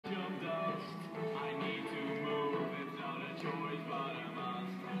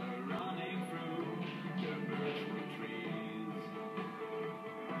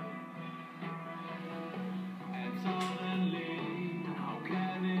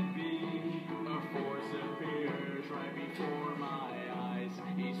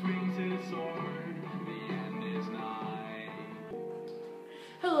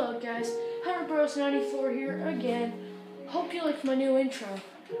guys? HunterBros94 here again. Hope you liked my new intro.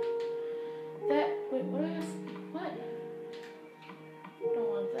 Wait, what do I have? What? Don't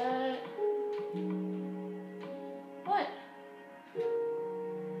want that. What?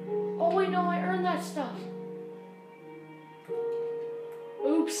 Oh wait, no, I earned that stuff.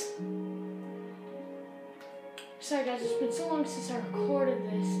 Oops. Sorry guys, it's been so long since I recorded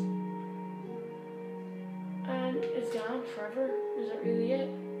this. And it's gone forever? Is that really it?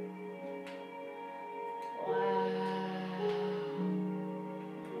 Wow.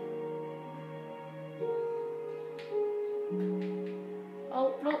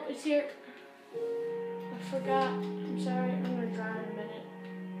 Oh, no, it's here. I forgot. I'm sorry, I'm gonna dry in a minute.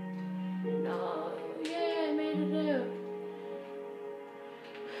 No, yeah, I made it out.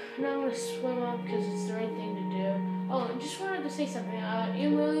 Now I'm gonna swim up because it's the right thing to do. Oh, I just wanted to say something.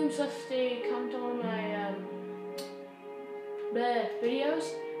 Ian Williams left a comment on my videos.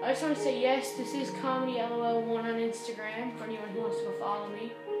 I just want to say yes, this is Comedy LOL1 on Instagram for anyone who wants to go follow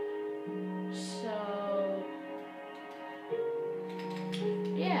me. So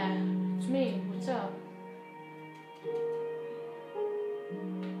yeah, it's me. What's up?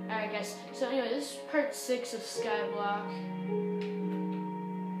 Alright guys, so anyway, this is part 6 of Skyblock.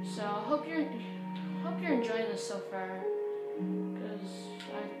 So I hope you're enjoying this so far, because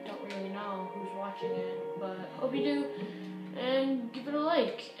I don't really know who's watching it, but hope you do. And give it a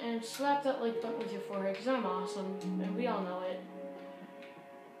like, and slap that like button with your forehead, because I'm awesome, and we all know it.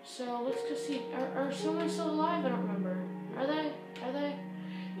 So let's go see, are someone still alive? I don't remember. Are they? Are they?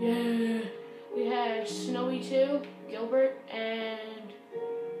 Yeah. We have Snowy 2, Gilbert, and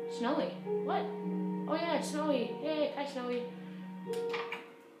Snowy. What? Oh yeah, Snowy. Hey, hi Snowy.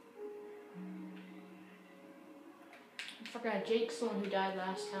 I forgot, Jake's the one who died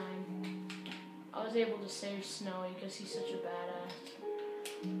last time. I was able to save Snowy because he's such a badass.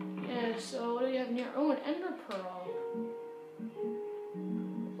 Yeah, so what do we have in here? Oh, an ender pearl.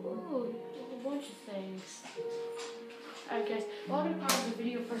 Ooh, a bunch of things. Alright guys, well, I'm gonna pause the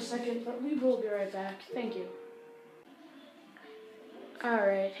video for a second, but we will be right back. Thank you.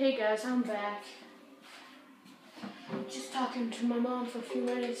 Alright, hey guys, I'm back. I'm just talking to my mom for a few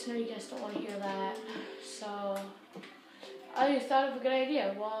minutes. Now you guys don't want to hear that. So I just thought of a good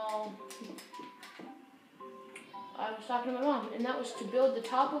idea. Well, I was talking to my mom, and that was to build the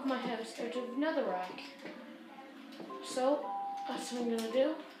top of my house out of netherrack. So that's what I'm gonna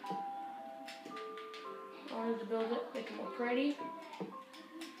do. I wanted to build it, make it more pretty.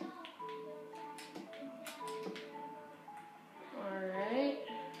 Alright.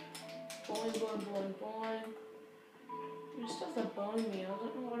 Boing, boing, boing, boing. There's stuff that bone meal. I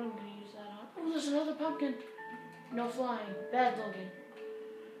don't know what I'm gonna use that on. Oh, there's another pumpkin. No flying. Bad looking.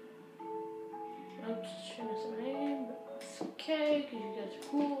 Oops, shouldn't have said my name, but it's okay, because you guys are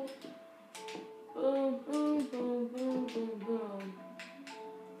cool. Boom, boom, boom, boom, boom, boom.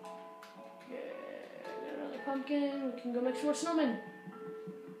 Yeah, got another pumpkin. We can go make some more snowmen.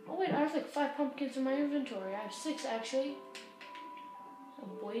 Oh wait, I have like 5 pumpkins in my inventory. I have 6 actually.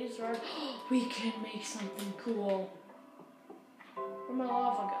 A blaze rod. We can make something cool. Where'd my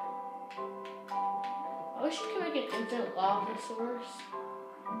lava go? I wish you could make an infinite lava source.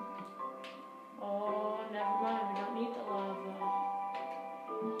 Oh, never mind, we don't need the lava.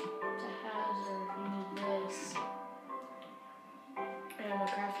 It's a hazard, we need this. And my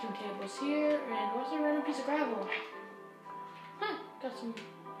crafting table's here, and what's a random piece of gravel? Huh, got some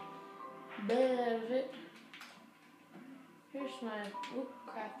bed out of it. Here's my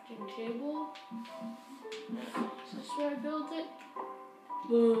crafting table. Now, is this where I built it?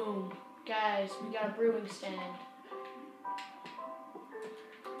 Boom. Guys, we got a brewing stand.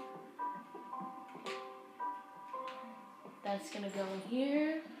 That's gonna go in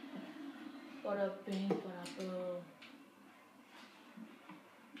here. Bada bing, bada boom.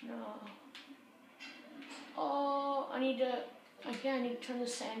 No. Oh, I need to turn the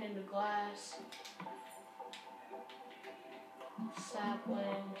sand into glass.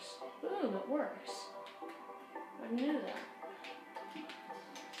 Saplings. Boom, it works. I knew that.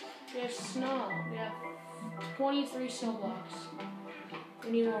 We have snow. We have 23 snow blocks.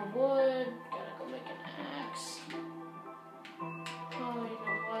 We need more wood. Gotta go make an axe. Oh, you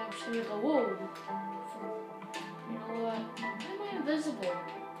know what? I'm just gonna go, whoa. You know what? Why am I invisible?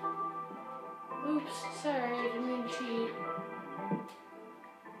 Oops, sorry, I didn't mean to cheat.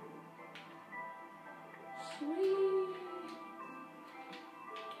 Sweet.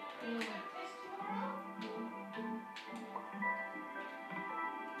 Yeah.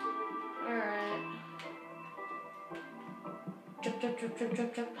 Alright. Jump, jump, jump, jump,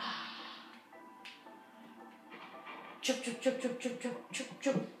 jump, jump. Chop, chop, chop, chop, chop, chop, chop,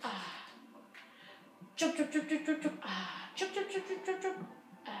 chop. Ah. Chop, chop, chop, chop, chop, chop. Ah. Chop, chop, chop, chop, chop, chop.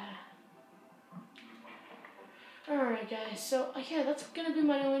 Ah. Alright guys, so yeah, that's gonna be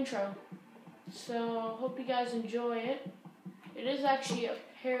my new intro. So, hope you guys enjoy it. It is actually a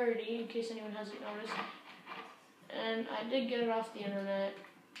parody, in case anyone hasn't noticed. And I did get it off the internet.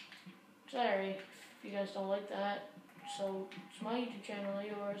 Sorry if you guys don't like that. So, it's my YouTube channel, not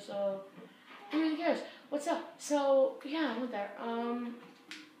yours, so who really cares? What's up? So, yeah, I went there.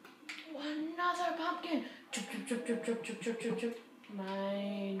 Another pumpkin! Chup, chup, chup, chup, chup, chup, chup, chup, chup.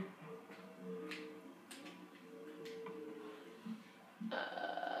 Mine.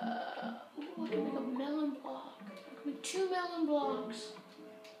 Ooh, I can make a melon block. I can make 2 melon blocks.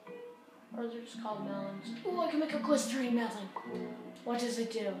 Or they're just called melons. Ooh, I can make a glycerine melon. What does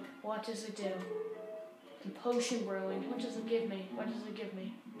it do? What does it do? And potion brewing. What does it give me? What does it give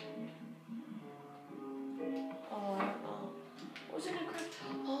me? Oh, I don't know. What was it gonna craft?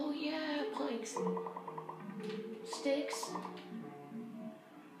 Oh yeah, planks. Sticks.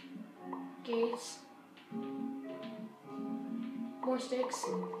 Gates. More sticks.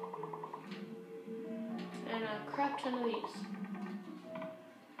 And a crap ton of these.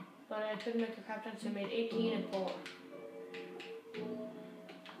 But I couldn't make a crap ton, so I made 18 and 4.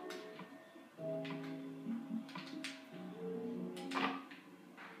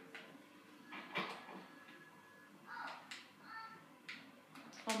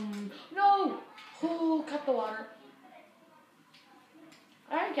 No! Oh, cut the water.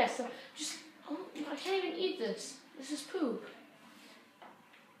 I guess so. Just, I can't even eat this. This is poop.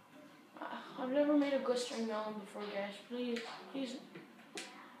 I've never made a glycerine melon before, guys. Please, please.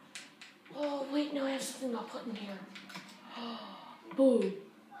 Oh, wait, no, I have something I'll put in here. Boom.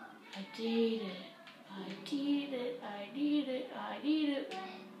 I did it. I did it. I did it. I did it.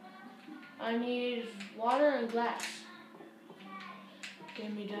 I need water and glass.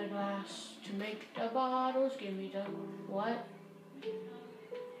 Give me the glass to make the bottles. Give me the what?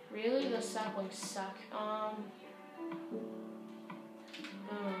 Really? The saplings suck.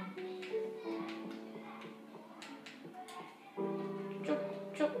 Chop,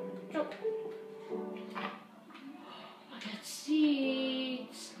 chop, chop. I got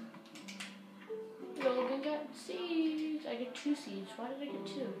seeds. Logan got seeds. I get 2 seeds. Why did I get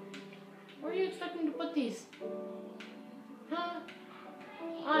 2? Where are you expecting to put these? Huh?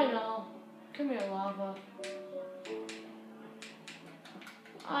 I know. Come here, lava.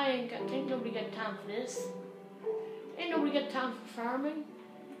 Ain't nobody got time for this. Ain't nobody got time for farming.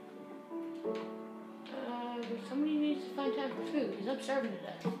 But somebody needs to find time for food, because I'm starving to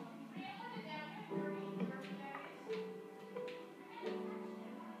death.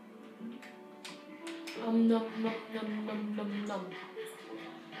 Nom nom nom nom nom nom.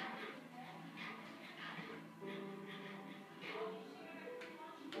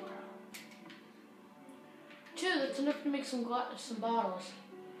 2, that's enough to make some bottles.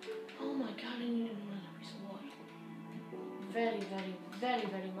 Oh my god, I need another piece of wood. Very, very, very,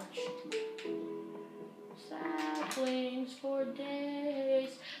 very much. Saplings for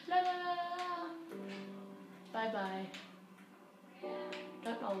days. La la la la. Bye bye.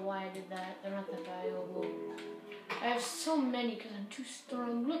 Don't know why I did that. They're not that valuable. I have so many because I'm too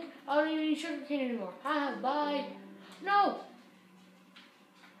strong. Look, I don't even need sugar cane anymore. Ha, bye. No!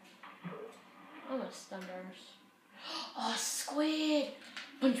 I'm gonna stun ours. Oh, squid!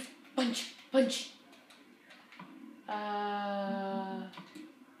 Punch, punch, punch.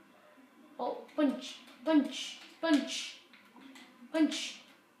 Oh, punch, punch, punch, punch.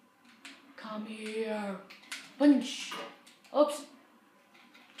 Come here. Punch. Oops.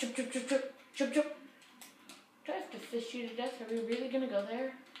 Chop, chop, chop, chop, chop, chop. Do I have to fish you to death? Are we really gonna go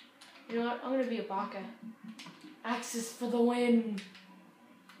there? You know what? I'm gonna be a baka. Axes for the win.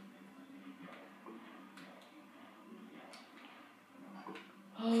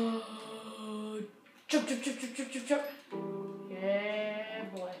 Oh, chop, chop, chop, chop, chop, chop, chop. Yeah,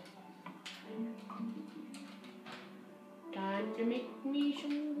 boy. Time to make me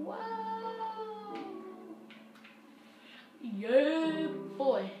some wow. Yeah,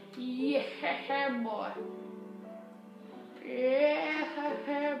 boy. Yeah, boy.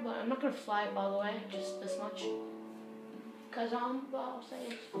 Yeah, boy. I'm not gonna fly, by the way, just this much. Cause I'm boss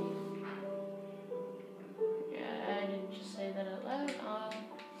ass. Yeah, I didn't just say that out loud.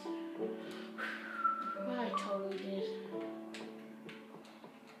 I totally did.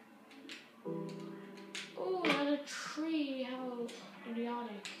 Oh, another tree. How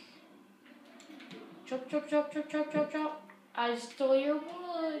idiotic. Chop, chop, chop, chop, chop, chop, chop. I stole your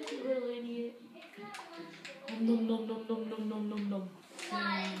wood, you little idiot. Nom, nom, nom, nom, nom, nom, nom, nom.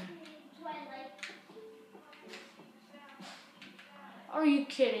 Are you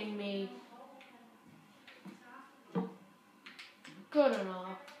kidding me? Good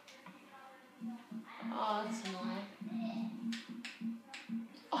enough. Oh, that's annoying.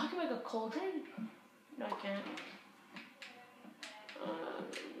 Oh, I can make a cauldron? No, I can't.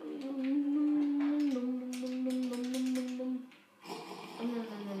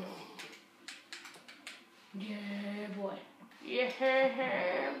 Yeah, boy.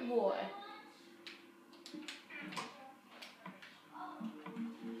 Yeah, boy.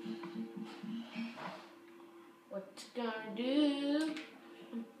 What's it gonna do?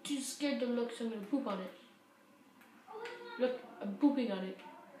 I'm too scared to look, so I'm gonna poop on it. Look, I'm pooping on it.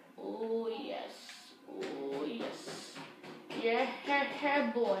 Oh, yes. Oh, yes. Yeah,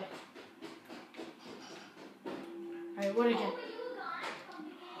 boy. Alright, what again?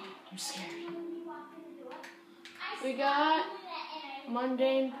 I'm scared. We got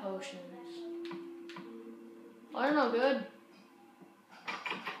mundane potions. Oh, they're no good.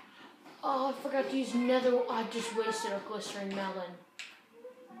 Oh, I forgot to use nether. I just wasted a glycerin melon.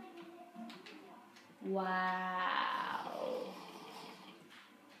 Wow.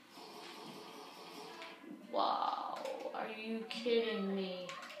 Wow. Are you kidding me?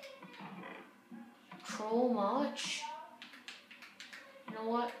 Troll much? You know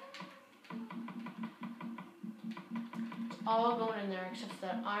what? It's all going in there except for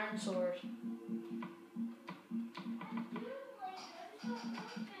that iron sword.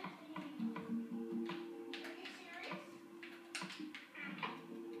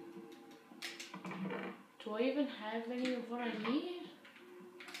 Do I even have any of what I need?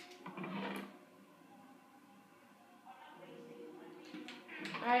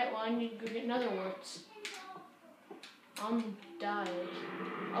 Alright, well I need to go get nether warts. I'm died.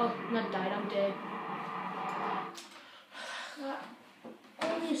 Oh, not died, I'm dead.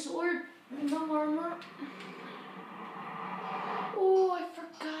 Only a sword, no armor. Oh, I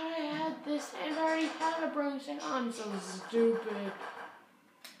forgot I had this and I already had a bronze thing. I'm so stupid.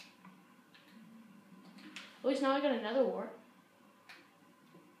 At least now I got another wart.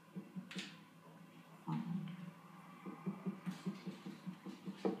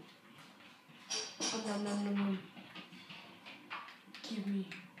 Nom. Give me.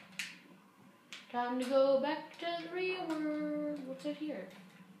 Time to go back to the real world. What's it here?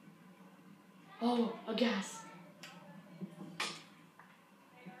 Oh, a gas.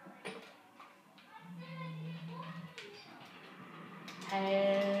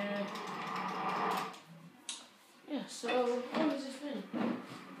 Yeah, so how has this been?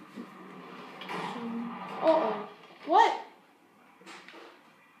 Uh-oh. What?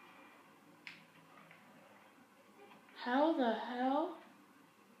 How the hell?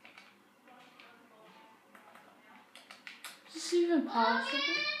 Is this even possible?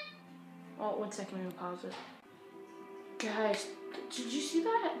 Oh, 1 second, I'm gonna pause it. Guys, did you see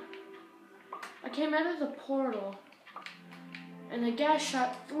that? I came out of the portal, and the gas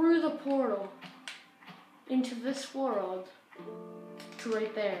shot through the portal into this world to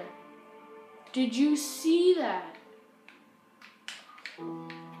right there. Did you see that?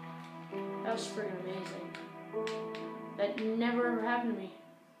 That was freaking amazing. That never ever happened to me.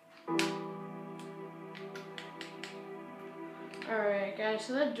 Alright guys,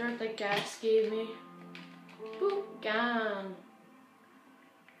 so that dirt that gas gave me, boop, gone.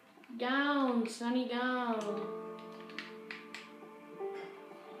 Gone, sunny gone.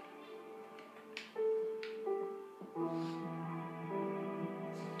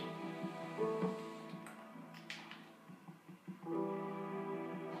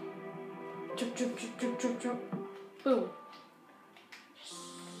 Drip. Boom. Yes,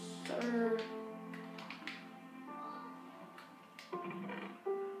 sir.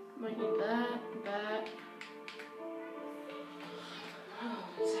 Might need that. Oh,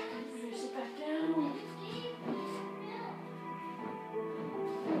 1 second. I'm gonna sit back down.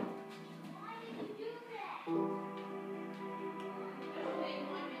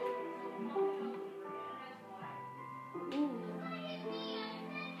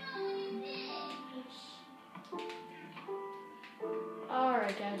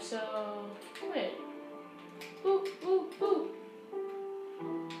 Alright guys, so wait. Boop.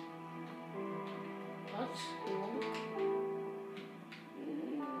 That's cool.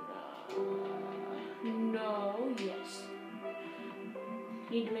 No, yes.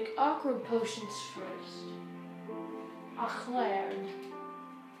 Need to make awkward potions first. Awkward.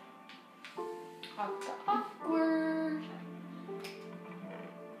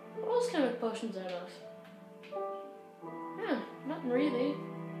 What else can I make potions out of? Nothing really.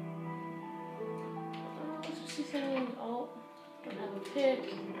 Let's just see something. Oh, don't have a pick.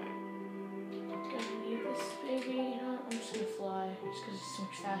 Gonna need this baby. I'm just gonna fly, just because it's so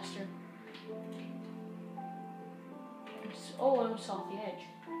much faster. Oh, I almost off the edge.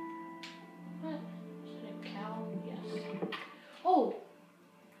 What? Is it a cow? Yes. Oh!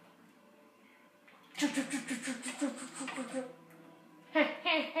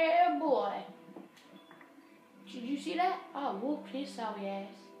 Hey, boy. Did you see that? Oh, whoop his sorry ass.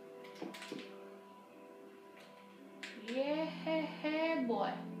 Yeah,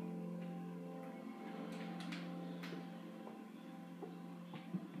 boy.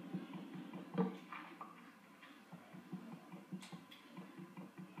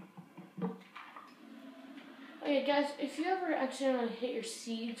 Okay, guys, if you ever accidentally hit your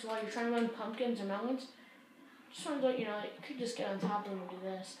seeds while you're trying to run pumpkins or melons, just wanted to let you know that you could just get on top of them and do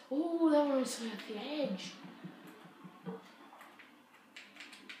this. Ooh, that one was off the edge.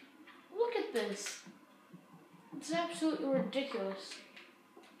 Look at this. It's absolutely ridiculous.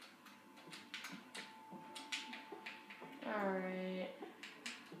 Alright.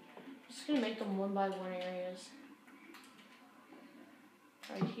 Just gonna make them one by one areas.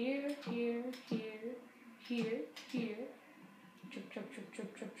 Right here, here, here, here, here. Chop, chop, chop,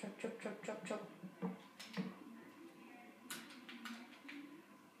 chop, chop, chop, chop, chop, chop, chop.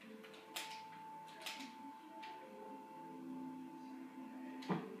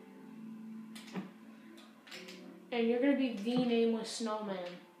 And you're gonna be the nameless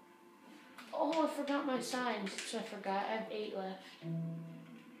snowman. Oh, I forgot my signs. So I forgot. I have 8 left.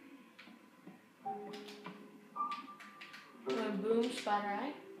 And boom, spider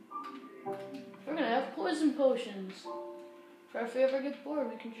eye. We're gonna have poison potions. For if we ever get bored,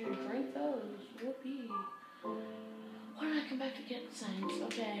 we can just drink those. Whoopee. Why don't I come back to get signs?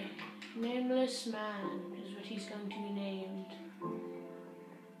 Okay. Nameless man is what he's going to be named.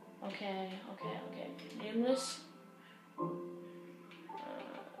 Okay. Nameless.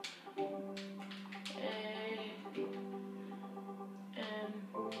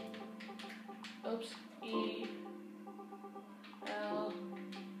 Oops. E-L-E-S-S.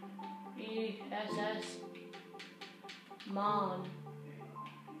 Mon.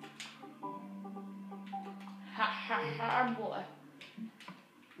 Ha, boy.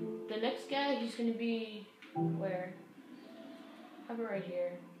 The next guy, he's gonna be where? How about right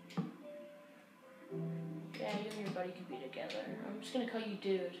here? Yeah, you and your buddy can be together. I'm just gonna call you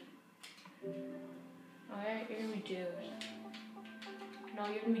Dude. Alright, you're gonna be Dude. No,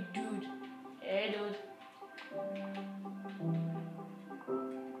 you're gonna be Dude. Hey, Dude.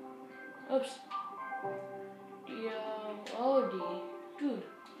 Oops. D-O-O-D. Dude.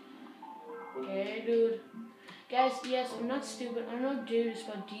 Hey, Dude. Guys, yes, I'm not stupid. I know Dude is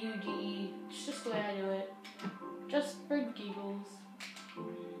spelled D-U-D-E. It's just the way I do it. Just for giggles.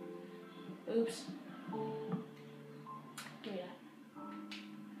 Oops. Give me that.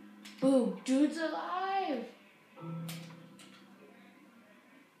 Boom. Dude's alive!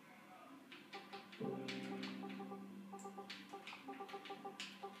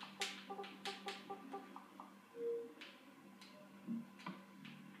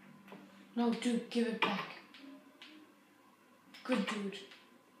 No, Dude, give it back. Good Dude.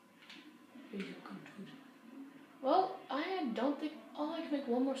 He's a good Dude. Well, I don't think... Oh, I can make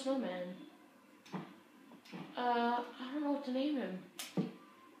one more snowman. I don't know what to name him.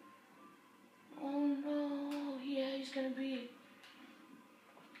 Oh no, yeah, he's gonna be...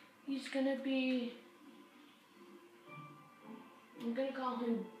 I'm gonna call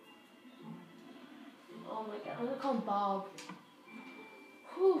him... Oh my god, I'm gonna call him Bob.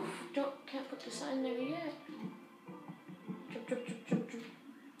 Whew, can't put the sign there yet. Chop, chop, chop, chop, chop.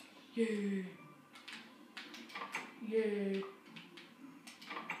 Yay. Yay.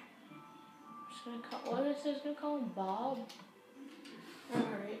 Just gonna call, what did I say I was gonna call him? Bob?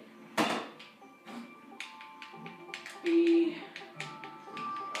 Alright. B.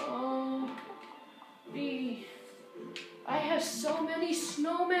 I have so many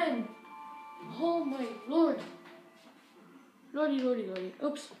snowmen! Oh my lord. Lordy, lordy, lordy.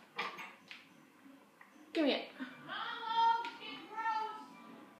 Oops. Give me it.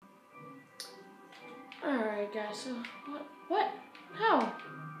 Alright guys, so what? How?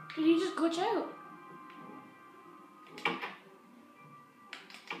 Did he just glitch out?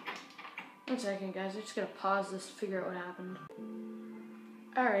 One second guys, I just gotta pause this to figure out what happened.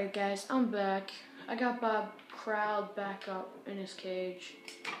 Alright guys, I'm back. I got Bob crowd back up in his cage.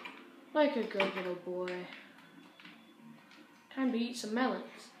 Like a good little boy. Time to eat some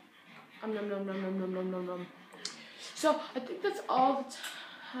melons. Nom nom nom nom nom nom nom nom nom. So I think that's all the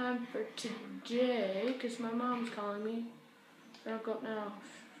time for today, because my mom's calling me. I don't go up now.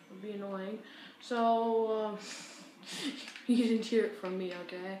 It'll be annoying. So you didn't hear it from me,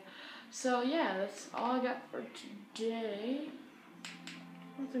 okay? So yeah, that's all I got for today.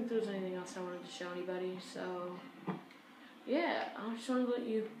 I don't think there's anything else I wanted to show anybody, so yeah, I just wanted to let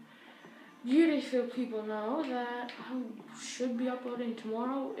you beautiful people know that I should be uploading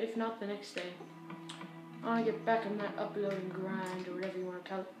tomorrow, if not the next day. I want to get back on that uploading grind, or whatever you want to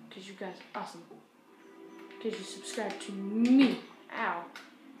call it, because you guys are awesome. Because you subscribe to me. Ow.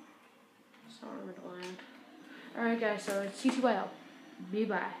 Sorry, I'm gonna land. Alright guys, so it's TTYL.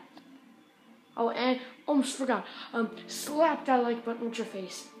 Bye-bye. Oh, and almost forgot. Slap that like button with your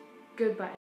face. Goodbye.